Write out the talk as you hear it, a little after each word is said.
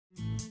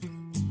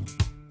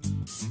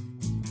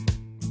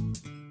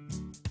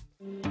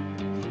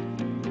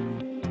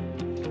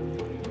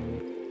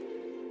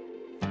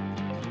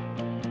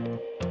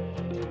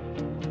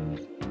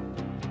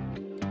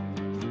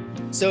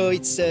So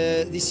it's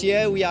this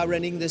year we are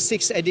running the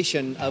 6th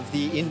edition of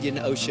the Indian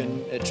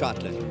Ocean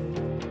Triathlon.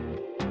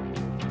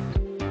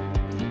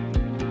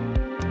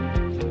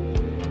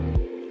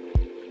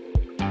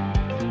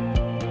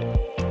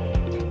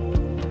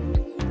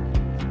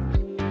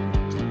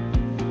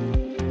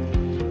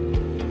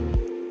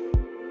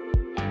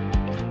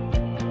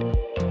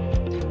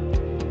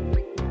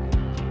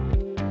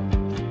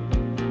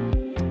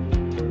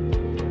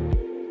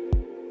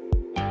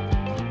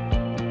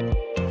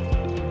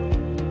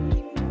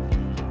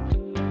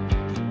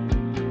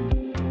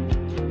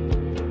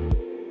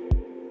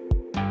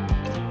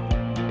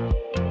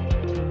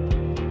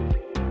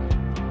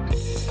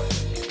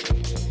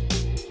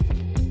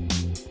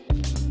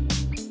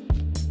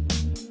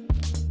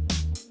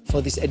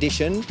 For this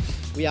edition,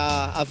 we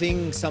are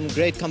having some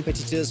great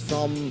competitors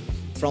from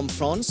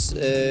France,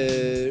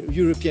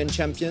 European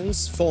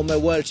champions, former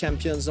world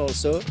champions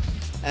also,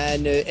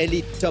 and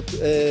elite top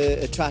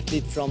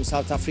triathlete from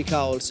South Africa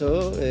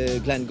also,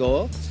 Glenn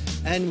Gore.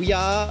 And we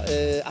are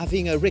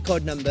having a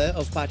record number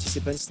of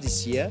participants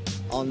this year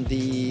on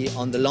the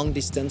long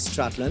distance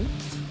triathlon.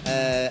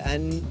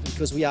 And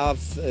because we have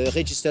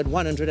registered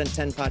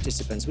 110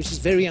 participants, which is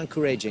very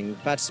encouraging.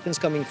 Participants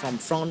coming from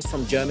France,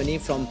 from Germany,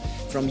 from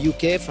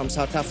UK, from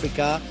South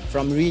Africa,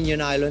 from Reunion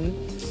Island,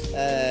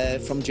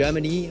 from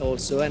Germany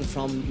also, and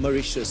from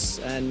Mauritius.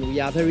 And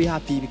we are very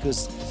happy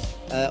because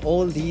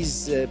all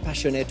these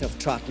passionate of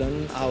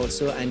triathlon are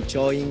also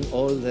enjoying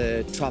all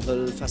the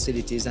travel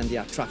facilities and the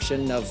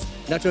attraction of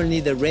not only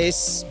the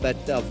race, but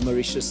of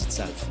Mauritius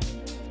itself.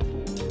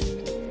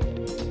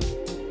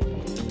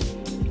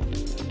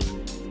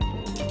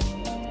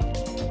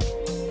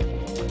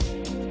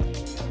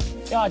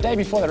 Yeah, a day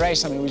before the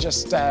race, I mean, we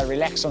just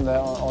relax on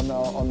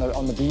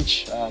the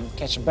beach,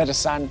 catch a bit of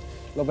sun,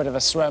 a little bit of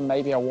a swim,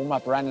 maybe a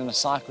warm-up run and a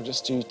cycle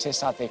just to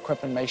test out the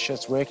equipment, make sure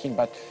it's working.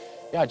 But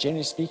yeah,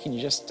 generally speaking, you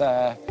just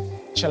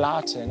chill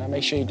out and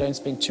make sure you don't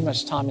spend too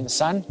much time in the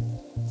sun,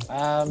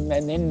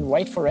 and then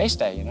wait for race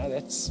day. You know,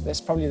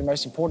 that's probably the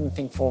most important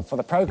thing for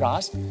the pro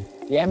guys.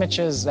 The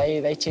amateurs,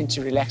 they tend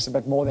to relax a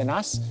bit more than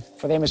us.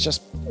 For them, it's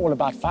just all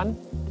about fun.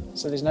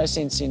 So there's no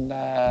sense in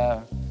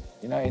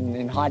you know,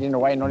 in hiding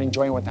away and not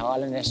enjoying what the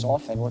island has to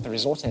offer and what the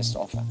resort has to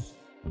offer.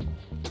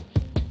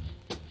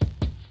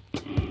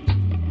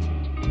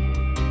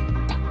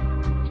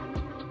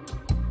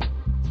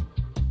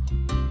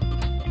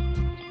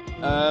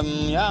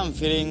 Yeah, I'm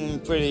feeling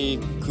pretty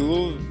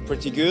cool,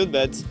 pretty good,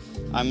 but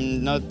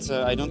I'm not.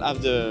 I don't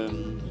have the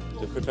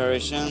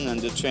preparation and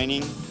the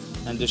training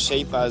and the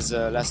shape as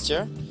last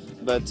year.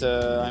 But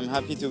I'm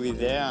happy to be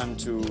there and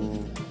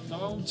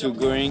to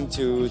going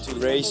to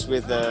race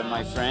with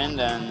my friend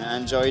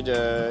and enjoy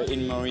the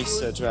in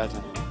Maurice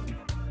triathlon.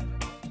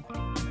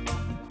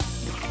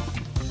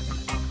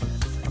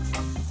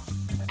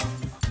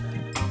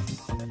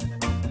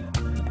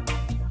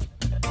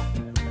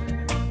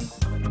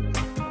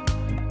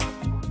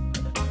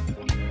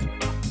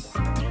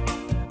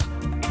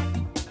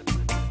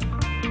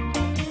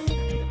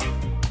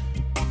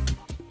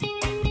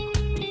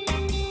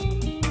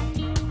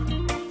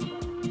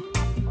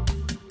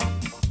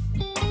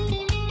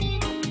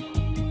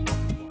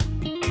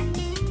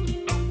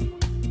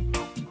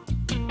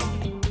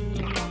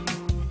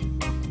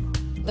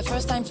 The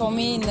first time for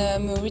me in the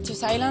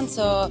Mauritius Island,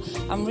 so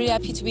I'm really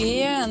happy to be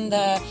here, and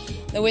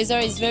the weather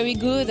is very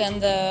good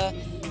and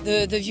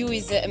the view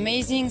is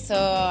amazing, so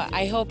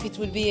I hope it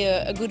will be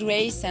a good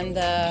race, and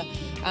I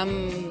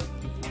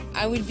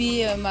will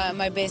be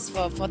my best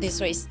for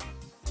this race.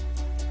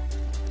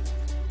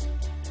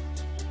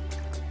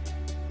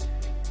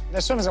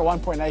 The swim is a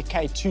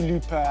 1.8K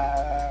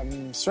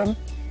 2-loop swim,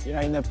 you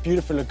know, in a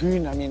beautiful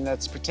lagoon. I mean,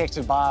 that's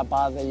protected by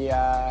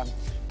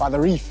the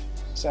reef.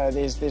 So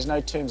there's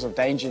no terms of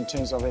danger in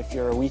terms of if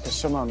you're a weaker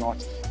swimmer or not.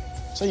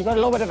 So you've got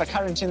a little bit of a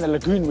current in the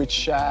lagoon,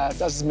 which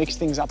does mix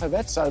things up a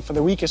bit. So for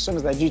the weaker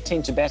swimmers, they do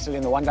tend to battle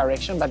in the one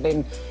direction, but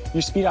then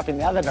you speed up in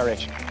the other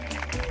direction.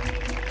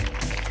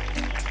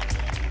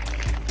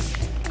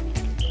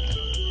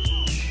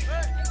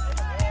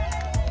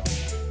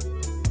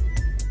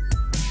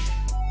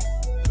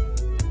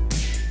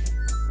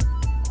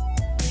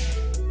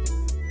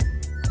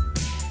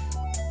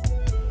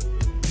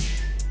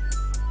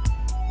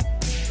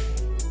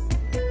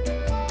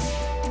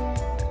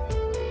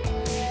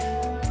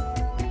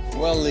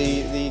 Well,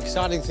 the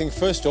exciting thing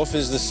first off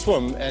is the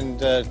swim, and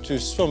to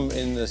swim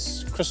in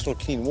this crystal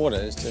clean water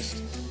is just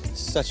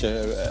such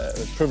a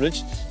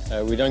privilege.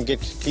 We don't get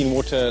clean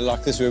water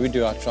like this where we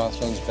do our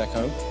triathlons back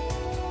home.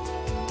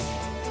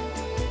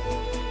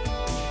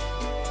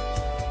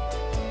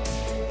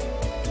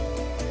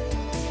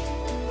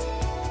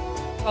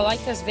 I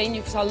like this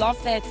venue because I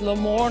love that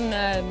Lomorne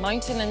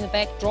mountain in the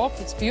backdrop.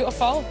 It's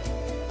beautiful.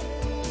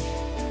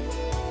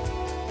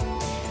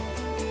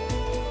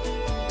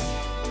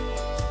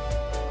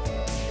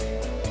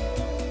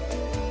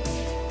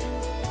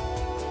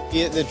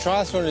 Yeah, the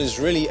triathlon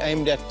is really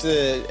aimed at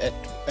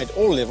at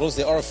all levels.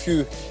 There are a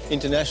few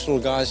international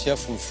guys here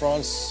from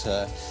France who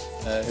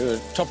are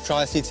top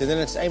triathletes, and then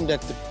it's aimed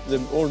at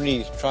the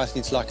ordinary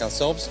triathletes like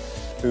ourselves,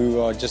 who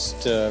are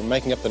just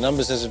making up the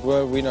numbers, as it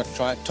were. We're not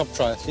top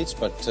triathletes,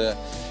 but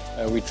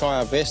we try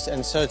our best,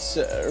 and so it's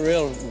a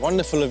real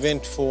wonderful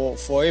event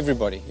for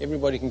everybody.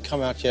 Everybody can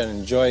come out here and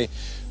enjoy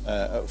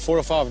 4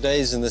 or 5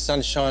 days in the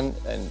sunshine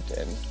and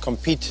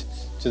compete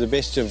to the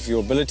best of your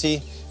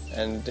ability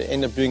and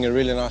end up doing a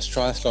really nice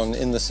triathlon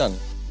in the sun.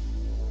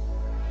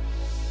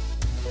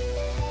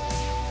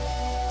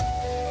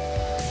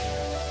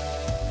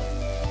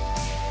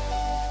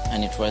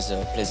 And it was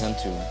pleasant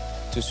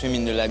to swim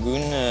in the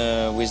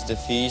lagoon with the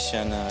fish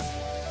and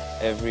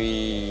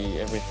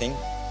everything.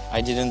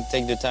 I didn't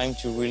take the time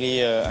to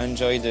really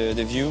enjoy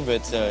the view,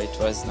 but it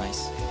was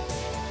nice.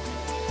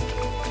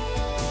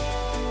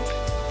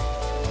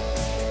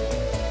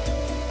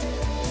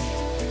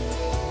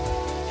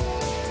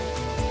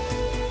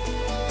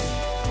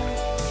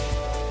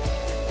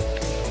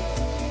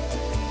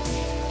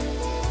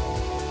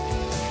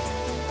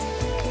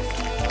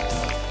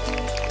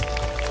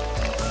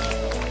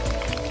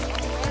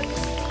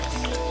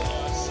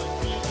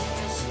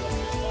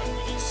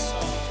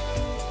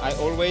 I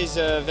always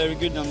very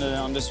good on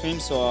the swim,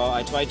 so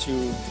I try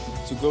to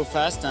go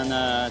fast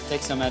and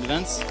take some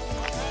advance.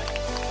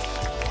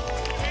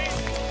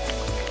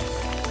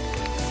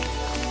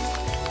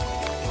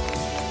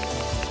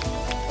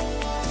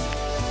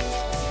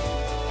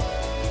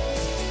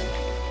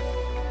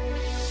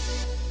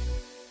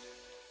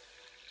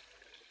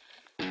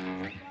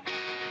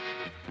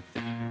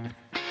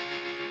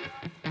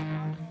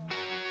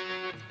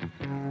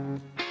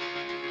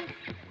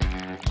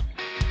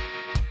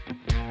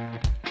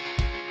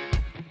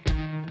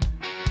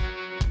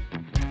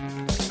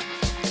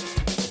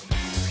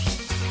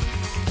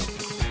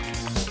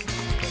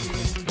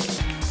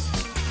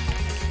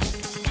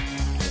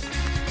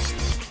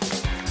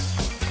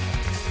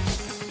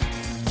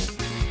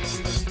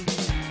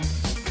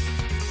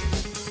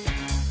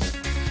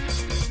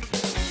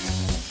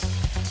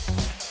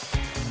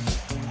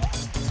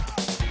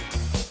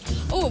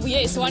 Oh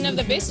yes, one of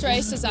the best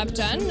races I've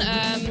done.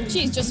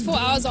 Just 4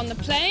 hours on the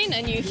plane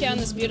and you're here on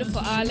this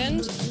beautiful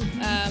island.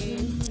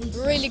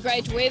 Really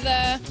great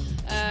weather,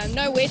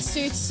 no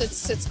wetsuits.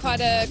 It's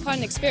quite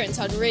an experience.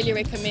 I'd really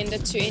recommend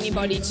it to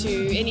anybody,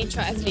 to any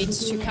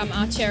triathlete, to come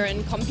out here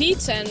and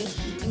compete and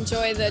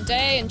enjoy the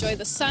day, enjoy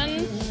the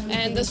sun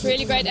and this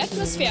really great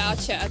atmosphere out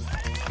here.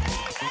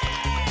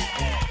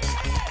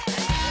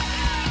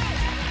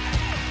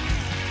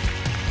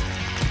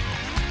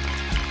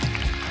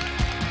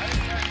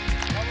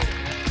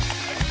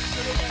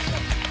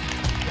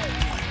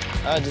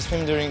 The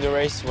swim during the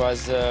race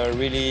was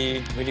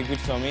really good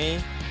for me.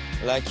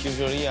 Like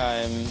usually,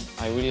 I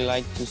really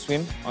like to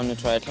swim on a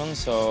triathlon,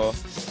 so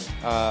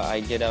I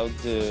get out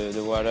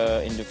the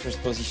water in the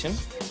first position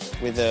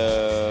with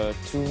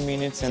 2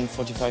 minutes and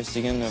 45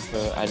 seconds of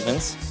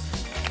advance.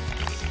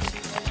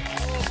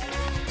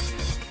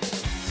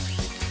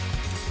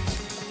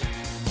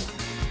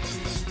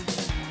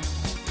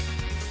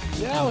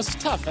 Yeah, it was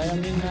tough. I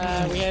mean,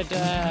 we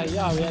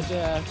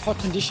had hot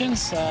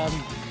conditions.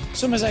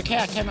 Swim was okay.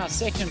 I came out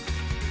second.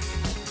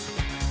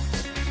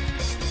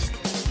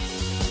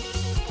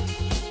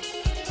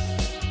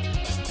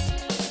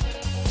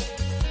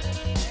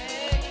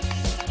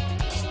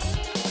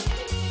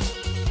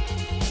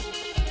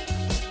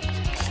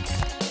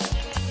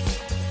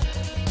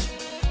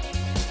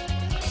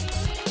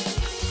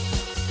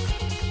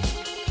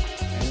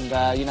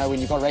 And you know, when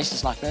you've got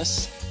races like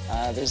this,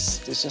 there's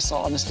just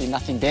honestly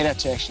nothing better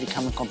to actually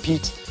come and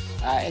compete.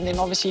 And then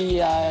obviously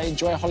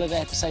enjoy a holiday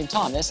at the same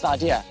time. That's the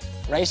idea.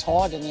 Race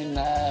hard and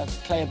then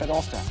play a bit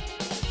after.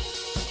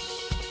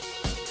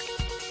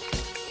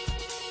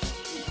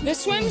 The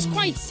swim's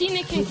quite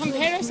scenic in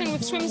comparison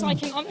with swims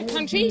like in other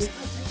countries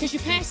because you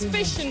pass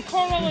fish and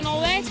coral and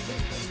all that.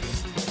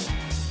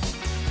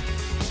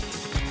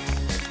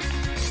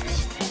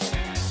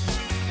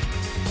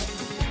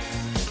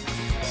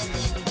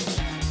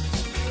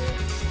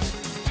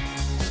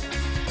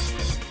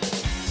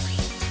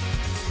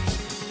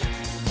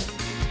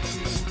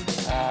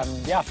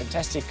 Yeah,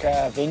 fantastic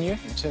venue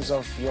in terms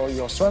of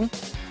your swim.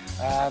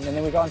 And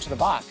then we go onto the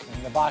bike.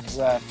 And the bike is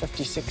a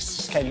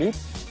 56k loop,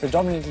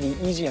 predominantly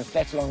easy and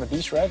flat along the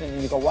beach road. And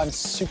then you've got one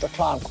super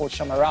climb called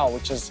Chamarral,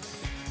 which is,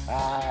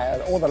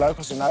 all the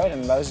locals will know it,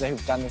 and those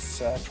who've done this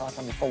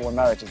triathlon before will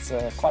know it. It's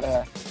quite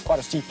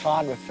a steep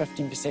climb with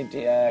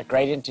 15%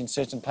 gradient in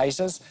certain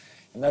places.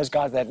 And those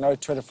guys that know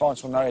Tour de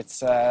France will know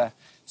it's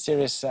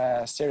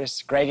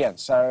serious gradient.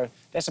 So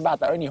that's about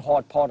the only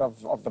hard part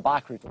of the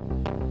bike route.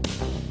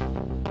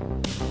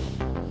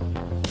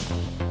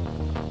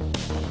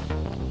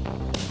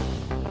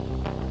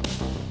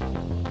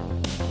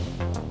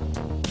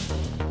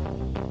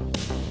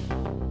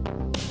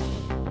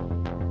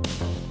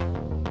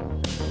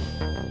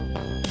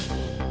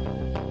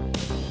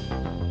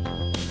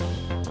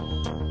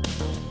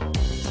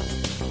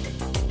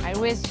 I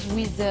race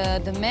with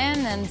the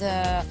men, and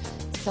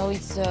so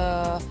it's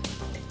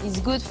it's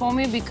good for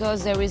me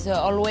because there is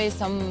always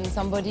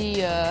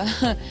somebody who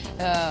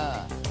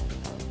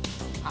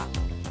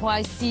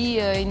I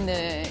see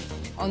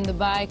on the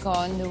bike or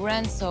on the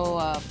run, so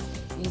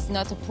it's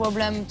not a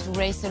problem to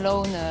race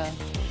alone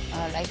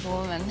like a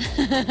woman.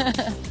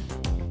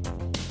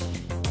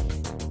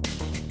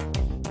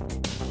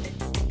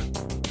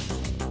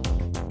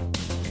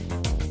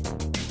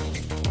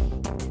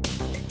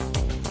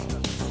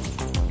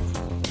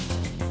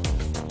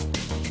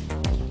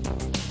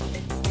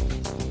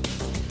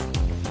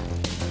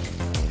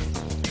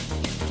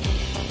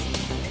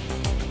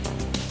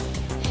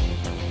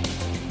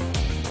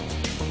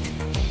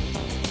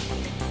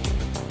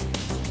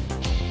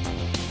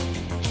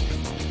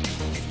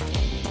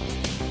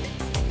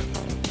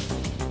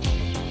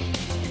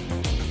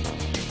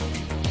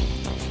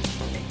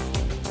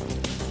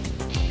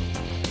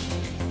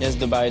 Yes,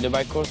 the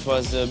bike course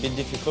was a bit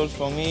difficult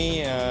for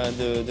me.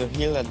 The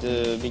hill at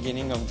the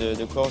beginning of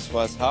the course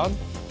was hard,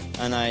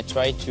 and I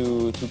tried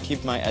to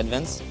keep my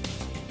advance.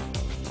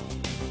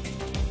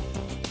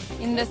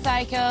 In the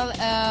cycle,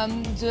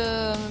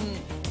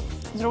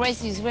 the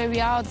race is very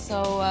hard,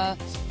 so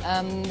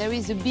there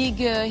is a big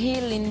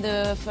hill in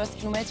the first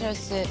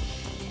kilometers,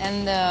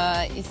 and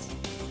it's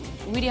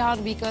really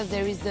hard because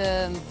there is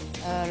the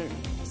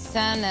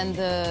sun and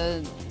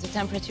the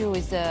temperature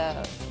is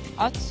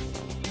hot.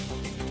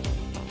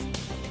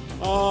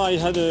 I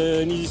had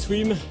an easy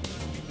swim.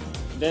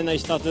 Then I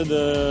started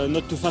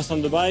not too fast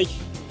on the bike.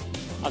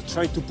 I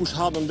tried to push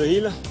hard on the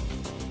hill.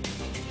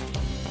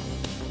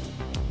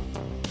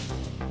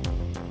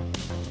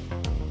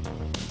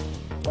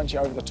 Once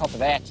you're over the top of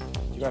that,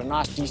 you've got a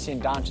nice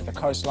descent down to the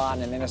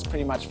coastline, and then it's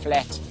pretty much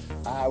flat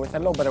with a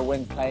little bit of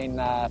wind playing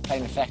a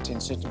factor in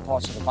certain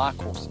parts of the bike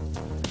course.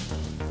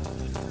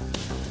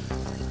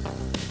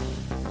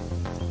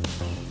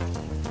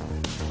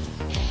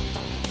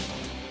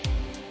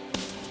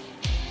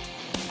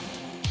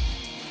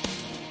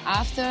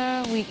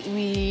 After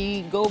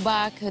we go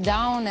back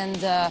down,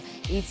 and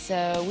it's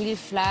really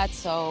flat,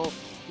 so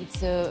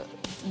it's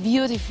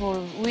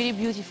beautiful, really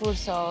beautiful.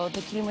 So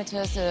the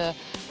kilometers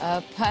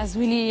pass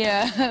really,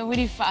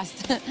 really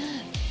fast.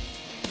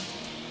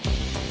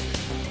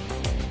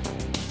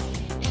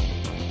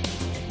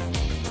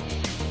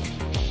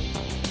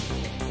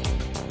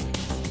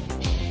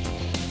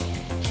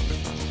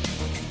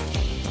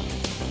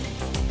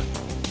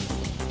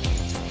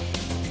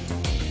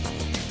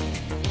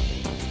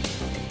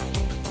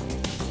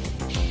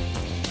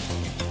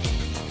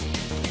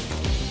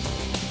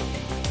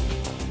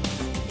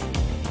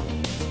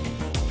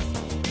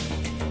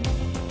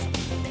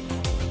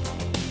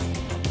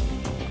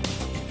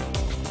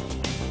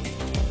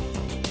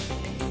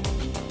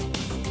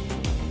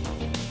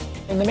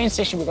 In the men's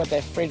section, we've got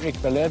there Frederick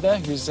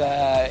Bellerber, who's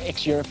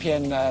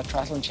ex-European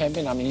triathlon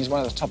champion. I mean, he's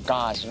one of the top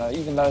guys. You know,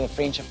 even though the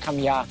French have come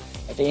here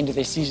at the end of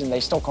their season,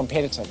 they're still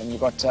competitive. And you've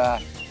got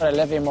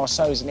Olivier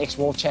Marceau, who's an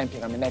ex-world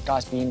champion. I mean, that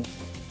guy's been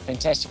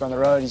fantastic on the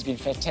road. He's been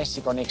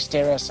fantastic on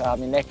exterior. So, I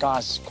mean, that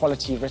guy's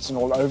quality written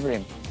all over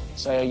him.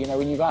 So, you know,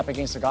 when you go up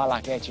against a guy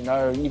like that, you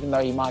know, even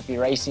though he might be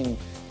racing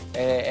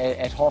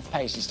at half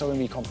pace, he's still going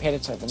to be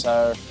competitive. And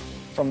so,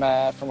 from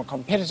a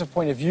competitive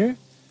point of view,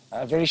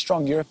 a very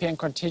strong European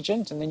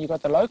contingent, and then you've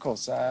got the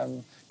locals. A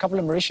couple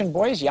of Mauritian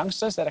boys,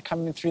 youngsters that are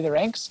coming through the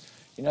ranks.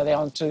 You know, they're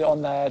on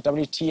the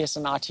WTS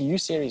and RTU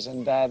series,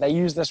 and they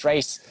use this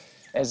race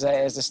as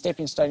a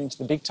stepping stone into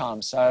the big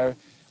time. So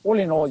all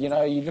in all, you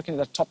know, you're looking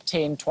at the top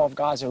 10, 12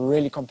 guys who are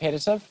really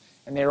competitive,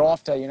 and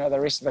thereafter, you know, the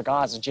rest of the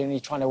guys are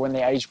generally trying to win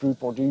their age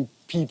group or do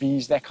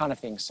PBs, that kind of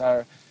thing.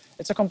 So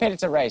it's a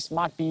competitive race.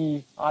 Might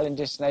be island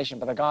destination,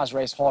 but the guys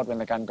race hard when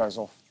the gun goes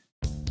off.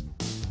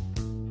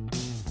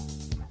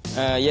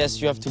 Yes,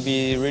 you have to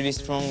be really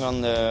strong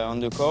on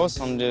the course,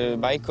 on the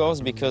bike course,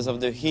 because of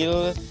the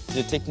hill,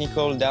 the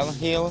technical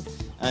downhill,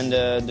 and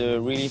the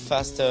really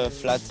fast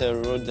flat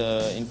road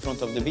in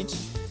front of the beach.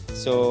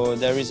 So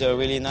there is a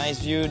really nice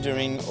view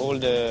during all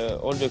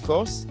the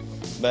course,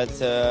 but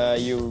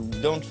you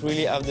don't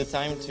really have the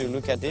time to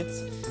look at it.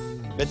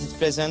 But it's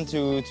pleasant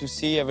to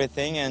see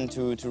everything and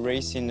to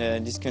race in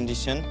this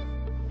condition.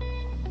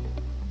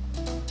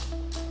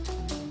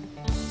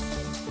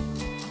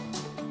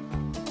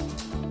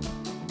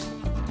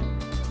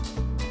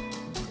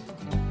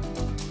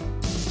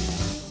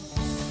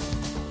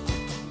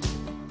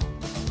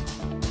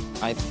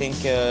 I think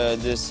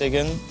the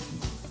second,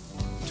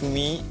 to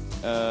me,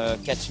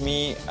 catch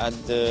me at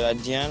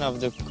the end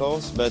of the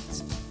course, but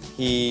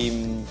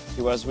he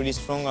was really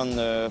strong on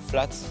the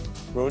flat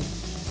road.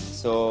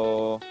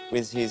 So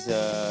with his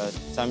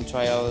time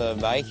trial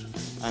bike,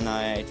 and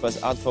it was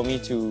hard for me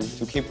to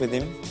keep with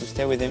him, to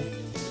stay with him.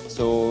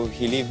 So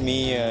he left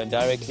me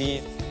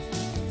directly.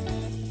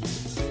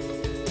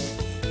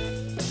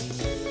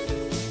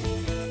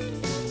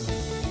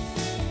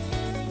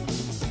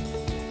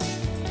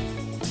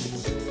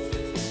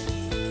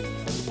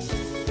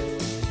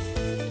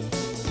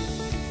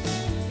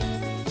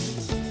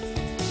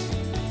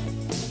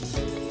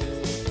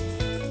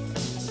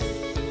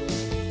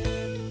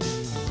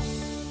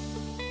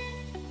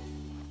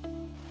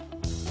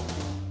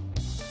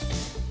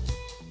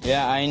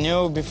 Yeah, I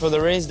know before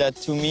the race that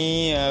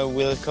Tumi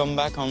will come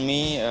back on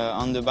me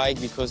on the bike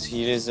because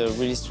he is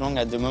really strong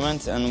at the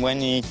moment. And when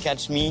he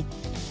catch me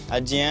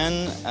at the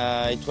end,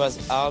 it was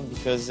hard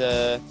because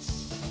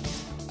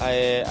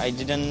I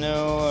didn't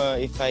know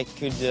if I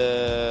could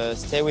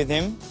stay with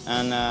him.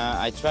 And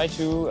I tried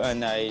to,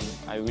 and I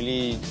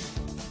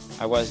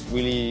was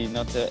really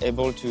not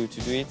able to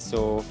do it.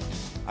 So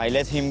I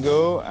let him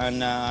go,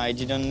 and I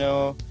didn't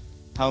know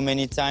how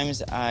many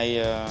times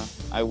I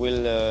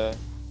will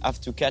have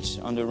to catch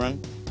on the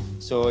run.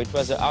 So it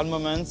was a hard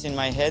moment in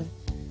my head.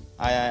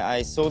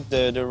 I thought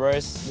the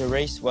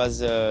race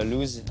was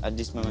lose at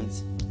this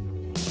moment.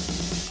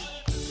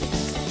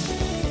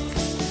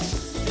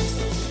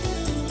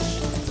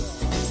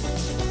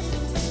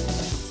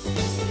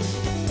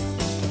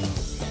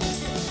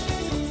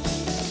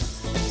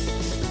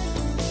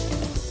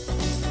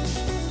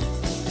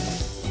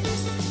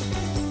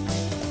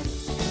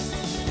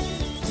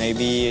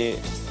 Maybe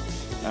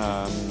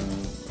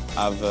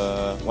have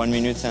 1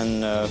 minute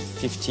and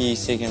 50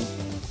 seconds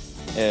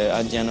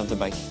at the end of the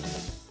bike.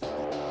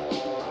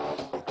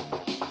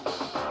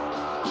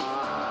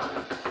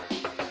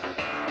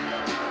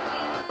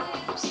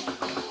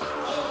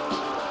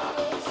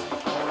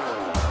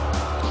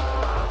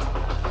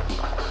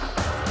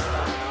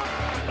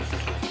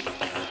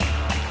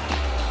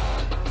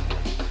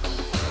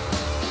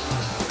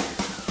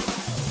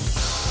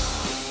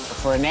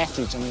 For an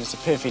athlete, I mean, it's a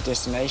perfect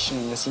destination,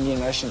 and this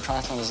Indian Ocean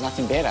Triathlon is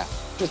nothing better.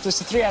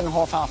 It's a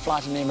 3.5-hour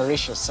flight in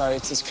Mauritius, so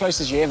it's as close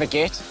as you ever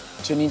get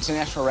to an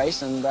international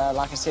race. And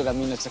like I said, I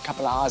mean, it's a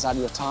couple of hours out of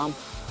your time,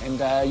 and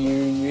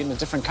you're in a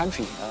different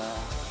country,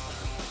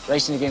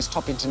 racing against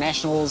top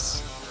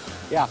internationals.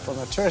 Yeah, from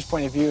a tourist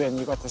point of view, and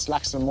you've got this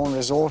Lux and Morn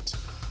resort,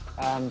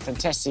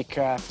 fantastic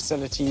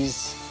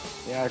facilities,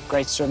 yeah,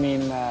 great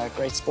swimming,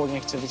 great sporting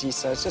activities.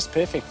 So it's just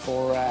perfect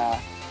for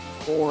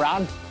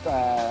all-round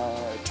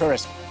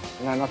tourists.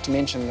 You know, not to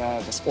mention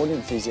the sporting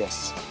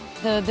enthusiasts.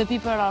 The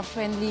people are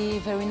friendly,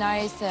 very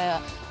nice,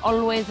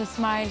 always a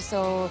smile,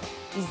 so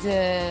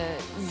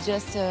it's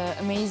just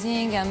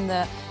amazing, and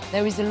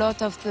there is a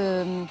lot of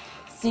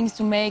things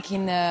to make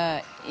in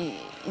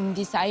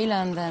this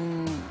island,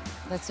 and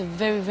that's a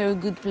very, very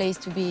good place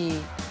to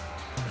be.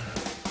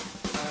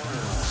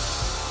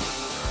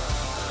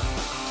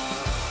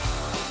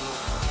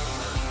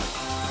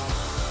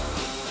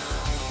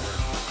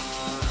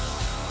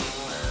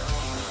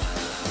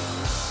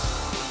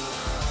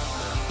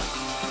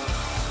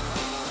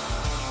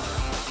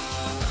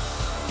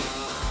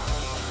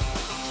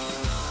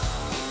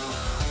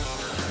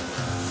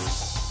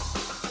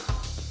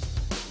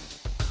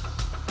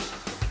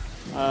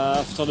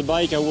 After the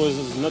bike, I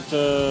was not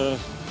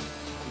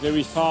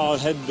very far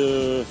ahead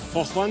the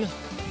fourth one,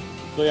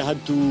 so I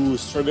had to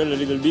struggle a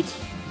little bit.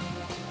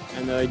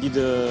 And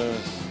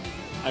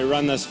I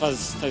ran as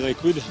fast as I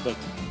could, but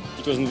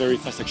it wasn't very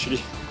fast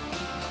actually.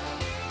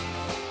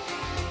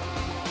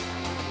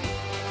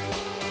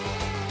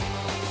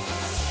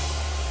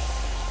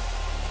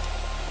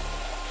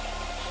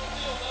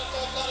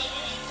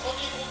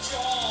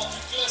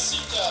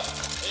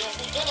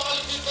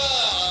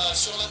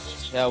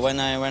 Yeah, when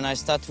I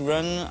start to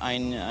run, I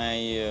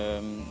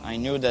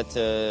know that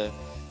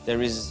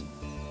there is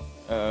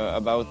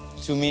about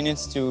 2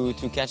 minutes to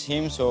catch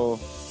him, so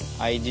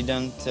I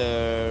didn't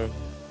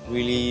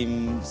really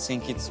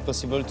think it's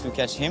possible to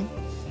catch him.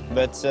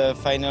 But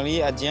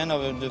finally, at the end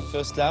of the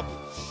first lap,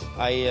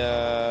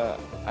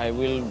 I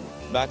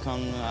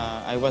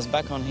was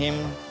back on him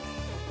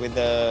with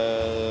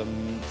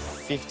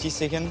 50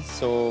 seconds.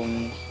 So.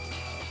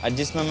 At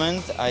this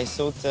moment, I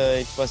thought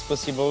it was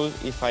possible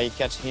if I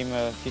catch him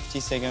 50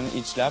 seconds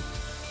each lap,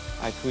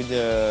 I could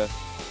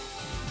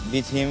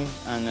beat him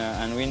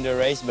and win the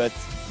race. But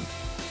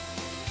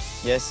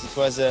yes, it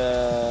was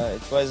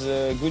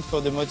good for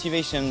the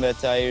motivation,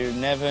 but I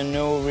never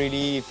know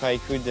really if I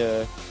could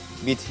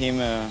beat him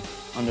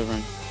on the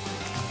run.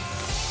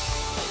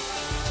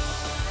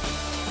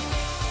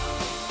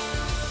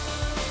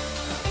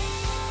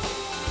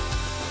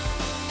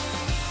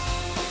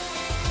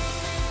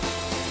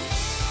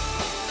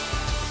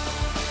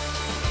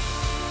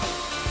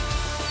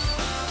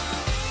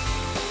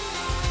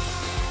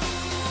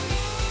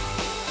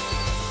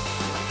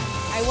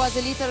 I was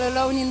a little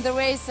alone in the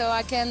race, so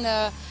I can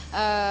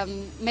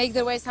make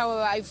the race how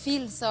I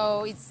feel,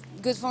 so it's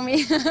good for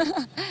me.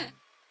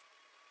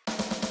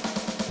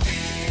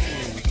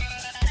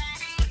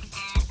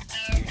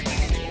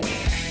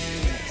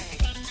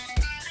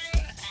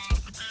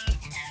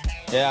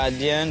 Yeah, at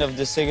the end of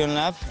the second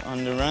lap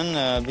on the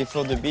run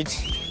before the beach,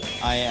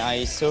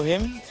 I saw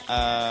him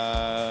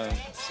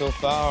so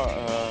far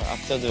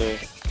after the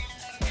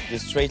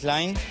straight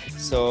line.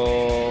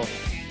 So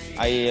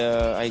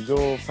I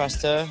go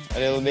faster a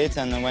little bit,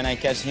 and when I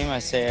catch him, I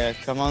say,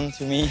 "Come on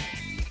to me."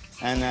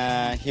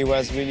 And he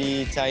was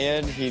really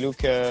tired. He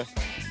looked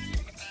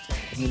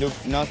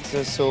not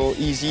so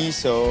easy.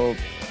 So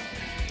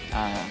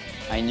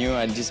I knew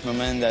at this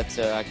moment that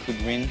I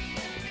could win.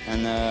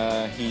 And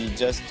he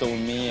just told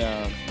me,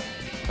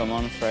 "Come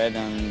on, Fred,"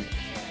 and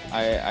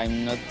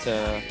I'm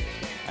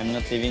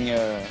not living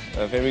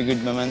a very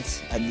good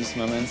moment at this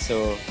moment,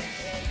 so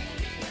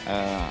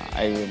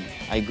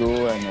I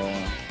go,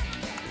 and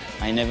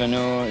I never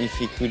know if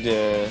he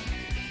could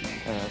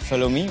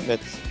follow me,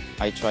 but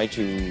I try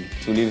to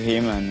leave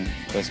him, and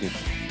it was good.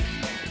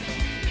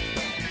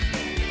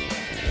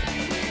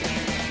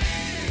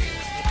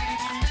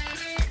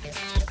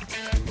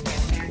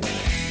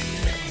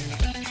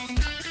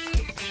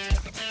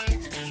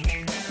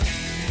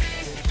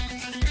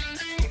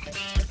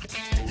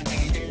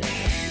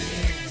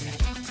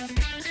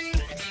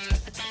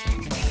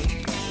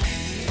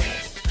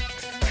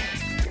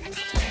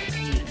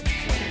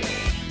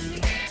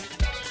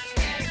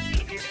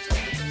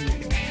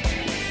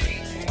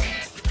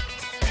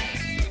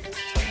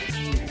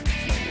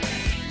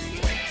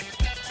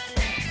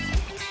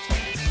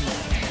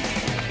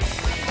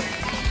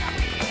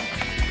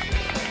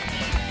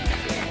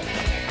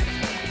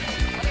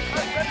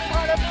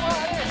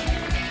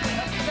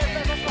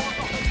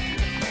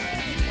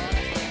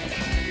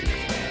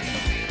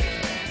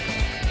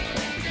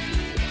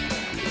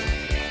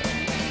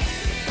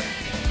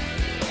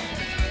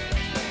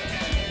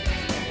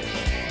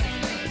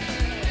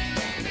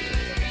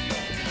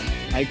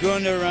 I go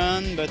on a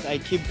run, but I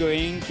keep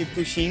going, keep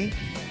pushing,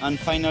 and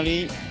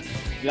finally,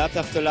 lap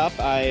after lap,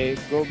 I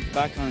go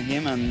back on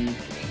him, and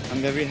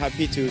I'm very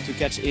happy to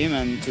catch him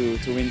and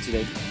to win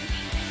today.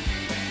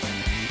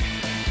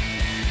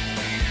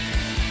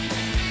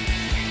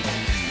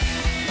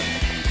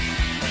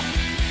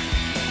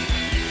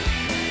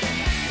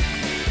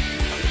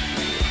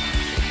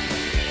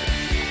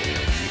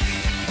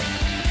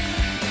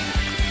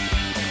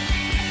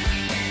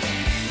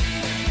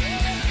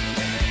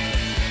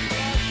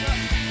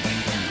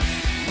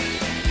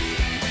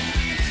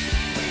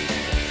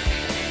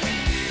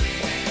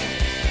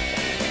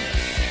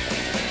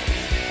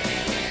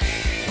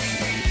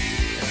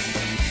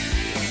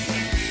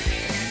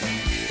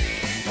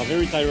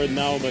 Very tired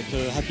now, but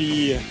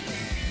happy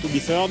to be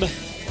third.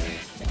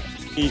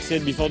 He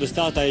said before the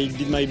start I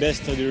did my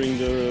best during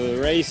the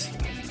race.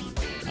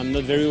 I'm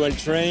not very well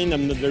trained,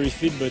 I'm not very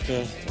fit, but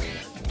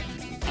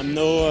I'm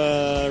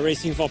now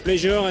racing for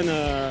pleasure, and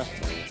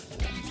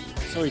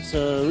so it's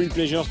a real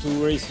pleasure to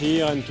race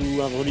here and to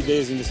have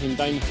holidays in the same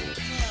time.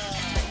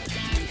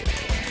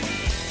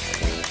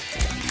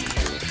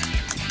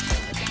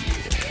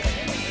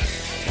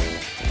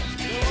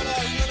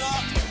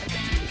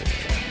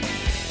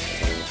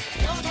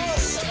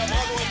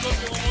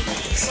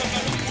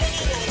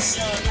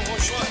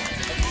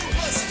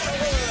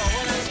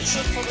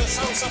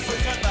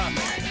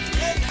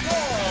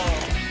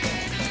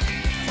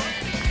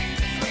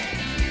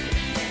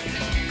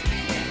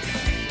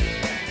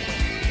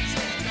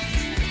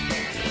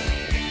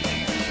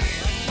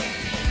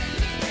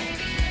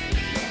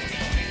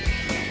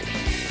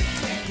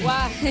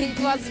 Wow, it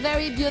was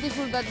very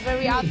beautiful but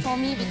very hard for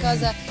me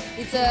because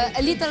it's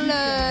a little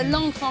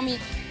long for me.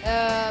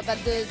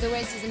 But the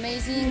race is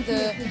amazing,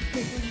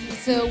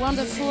 it's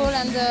wonderful,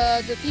 and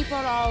the people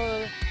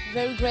are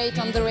very great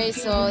on the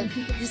race, so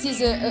this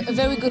is a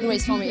very good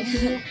race for me.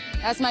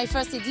 That's my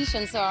first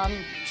edition, so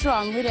I'm sure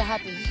I'm really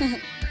happy.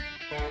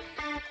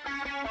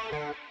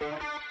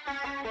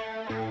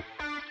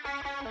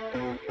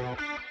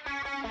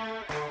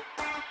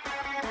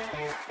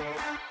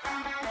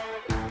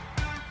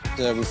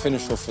 We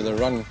finished off with a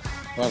run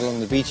right along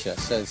the beach here,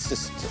 so it's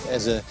just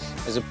as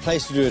a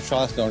place to do a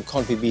triathlon,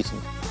 can't be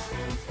beaten.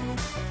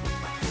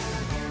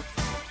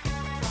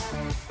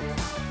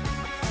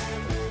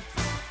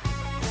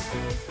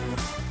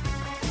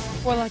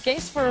 Well, I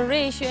guess for a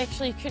race you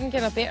actually couldn't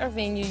get a better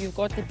venue. You've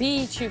got the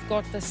beach, you've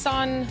got the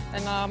sun,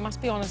 and I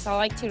must be honest, I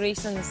like to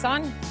race in the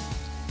sun.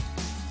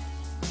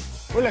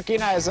 Well, look, you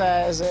know, as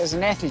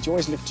an athlete, you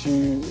always look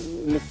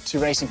to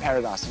race in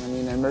paradise. And I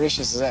mean, and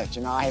Mauritius is it.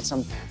 You know, I had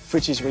some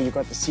footage where you've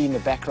got the sea in the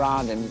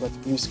background and you've got the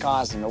blue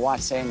skies and the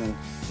white sand, and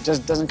it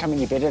just doesn't come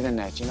any better than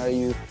that. You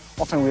know,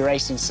 often we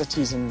race in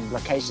cities and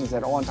locations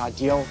that aren't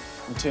ideal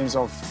in terms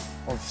of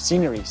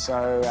scenery.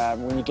 So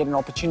when you get an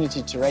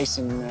opportunity to race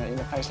in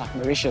a place like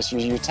Mauritius,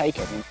 you take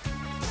it.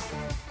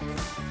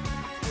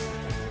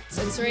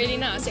 It's really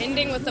nice.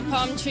 Ending with the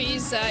palm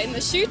trees in the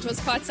chute was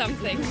quite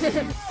something.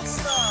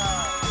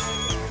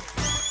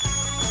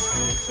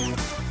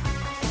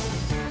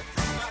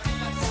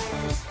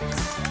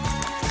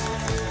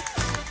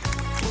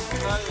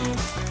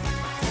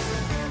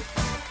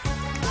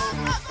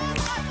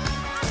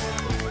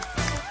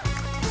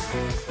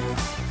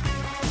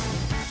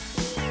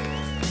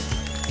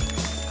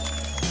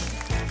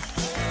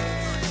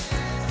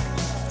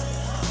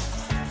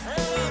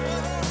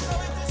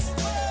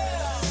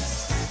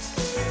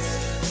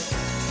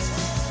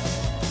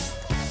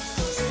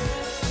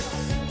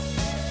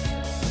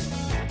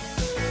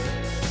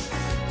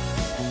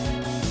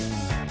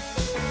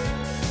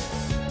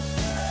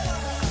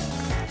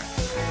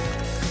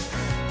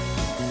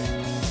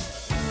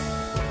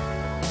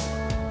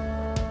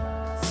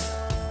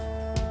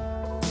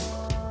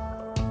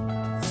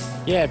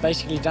 Yeah,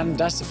 basically done and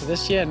dusted for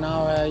this year.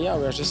 Now, yeah,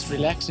 we'll just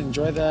relax and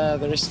enjoy the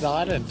rest of the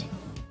island.